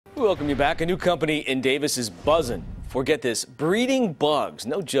We welcome you back. A new company in Davis is buzzing. Forget this, breeding bugs.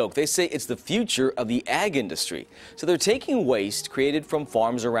 No joke. They say it's the future of the ag industry. So they're taking waste created from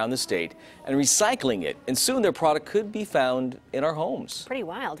farms around the state and recycling it. And soon their product could be found in our homes. Pretty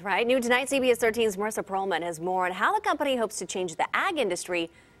wild, right? New tonight, CBS 13's Marissa Perlman has more on how the company hopes to change the ag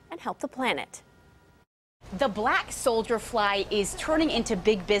industry and help the planet. The black soldier fly is turning into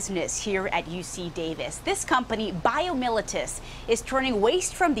big business here at UC Davis. This company, Biomilitus, is turning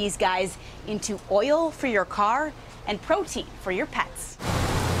waste from these guys into oil for your car and protein for your pets.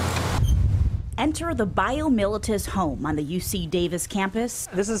 Enter the Biomilitus home on the UC Davis campus.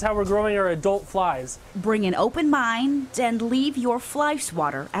 This is how we're growing our adult flies. Bring an open mind and leave your fly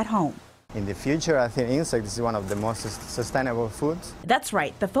swatter at home. In the future, I think insects is one of the most sustainable foods. That's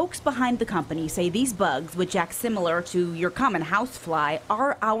right. The folks behind the company say these bugs, which act similar to your common housefly,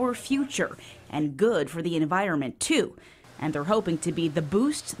 are our future and good for the environment, too. And they're hoping to be the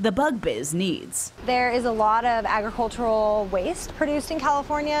boost the bug biz needs. There is a lot of agricultural waste produced in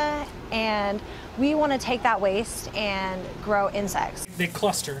California, and we want to take that waste and grow insects. They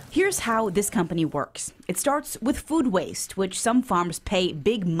cluster. Here's how this company works. It starts with food waste, which some farms pay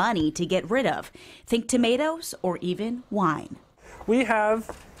big money to get rid of. Think tomatoes or even wine. We have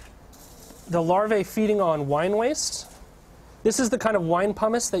the larvae feeding on wine waste. This is the kind of wine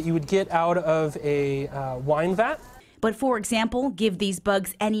pumice that you would get out of a wine vat. But for example, give these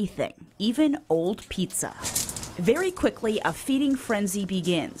bugs anything, even old pizza. Very quickly, a feeding frenzy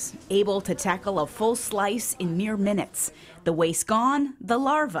begins, able to tackle a full slice in mere minutes. The waste gone, the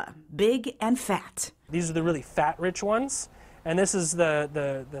larva, big and fat. These are the really fat-rich ones, and this is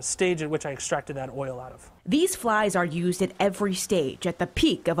the stage at which I extracted that oil out of. These flies are used at every stage, at the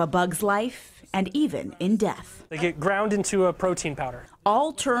peak of a bug's life and even in death. They get ground into a protein powder.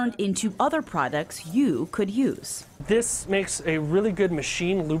 All turned into other products you could use. This makes a really good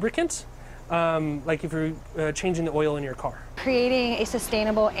machine lubricant, like if you're changing the oil in your car. Creating a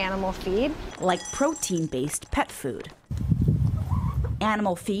sustainable animal feed. Like protein-based pet food.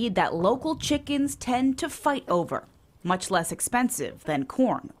 Animal feed that local chickens tend to fight over. Much less expensive than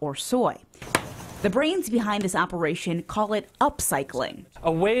corn or soy. The brains behind this operation call it upcycling.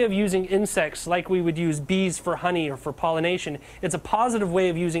 A way of using insects like we would use bees for honey or for pollination. It's a positive way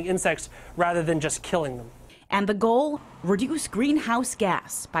of using insects rather than just killing them. And the goal? Reduce greenhouse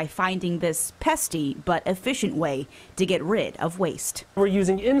gas by finding this pesky but efficient way to get rid of waste. We're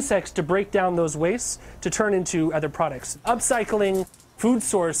using insects to break down those wastes to turn into other products. Upcycling food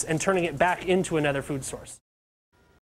source and turning it back into another food source.